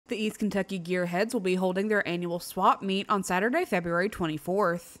The East Kentucky Gearheads will be holding their annual swap meet on Saturday, February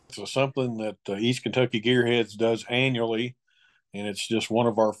 24th. It's something that East Kentucky Gearheads does annually, and it's just one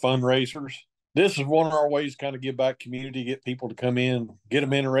of our fundraisers. This is one of our ways to kind of give back community, get people to come in, get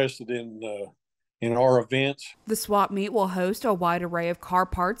them interested in our events. The swap meet will host a wide array of car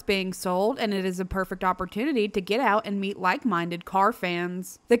parts being sold, and it is a perfect opportunity to get out and meet like-minded car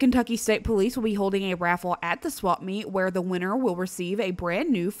fans. The Kentucky State Police will be holding a raffle at the swap meet where the winner will receive a brand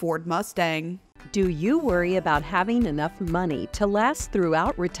new Ford Mustang. Do you worry about having enough money to last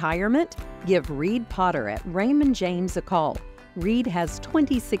throughout retirement? Give Reed Potter at Raymond James a call. Reed has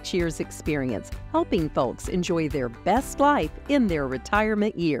 26 years experience helping folks enjoy their best life in their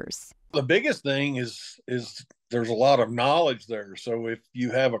retirement years. The biggest thing is there's a lot of knowledge there. So if you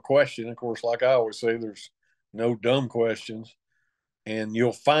have a question, of course, like I always say, there's no dumb questions, and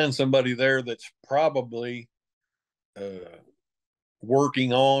you'll find somebody there that's probably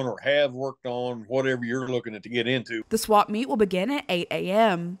working on or have worked on whatever you're looking to get into. The swap meet will begin at 8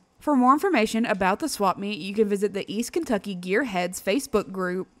 a.m. For more information about the swap meet, you can visit the East Kentucky Gearheads Facebook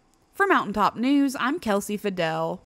group. For Mountaintop News, I'm Kelsey Fidel.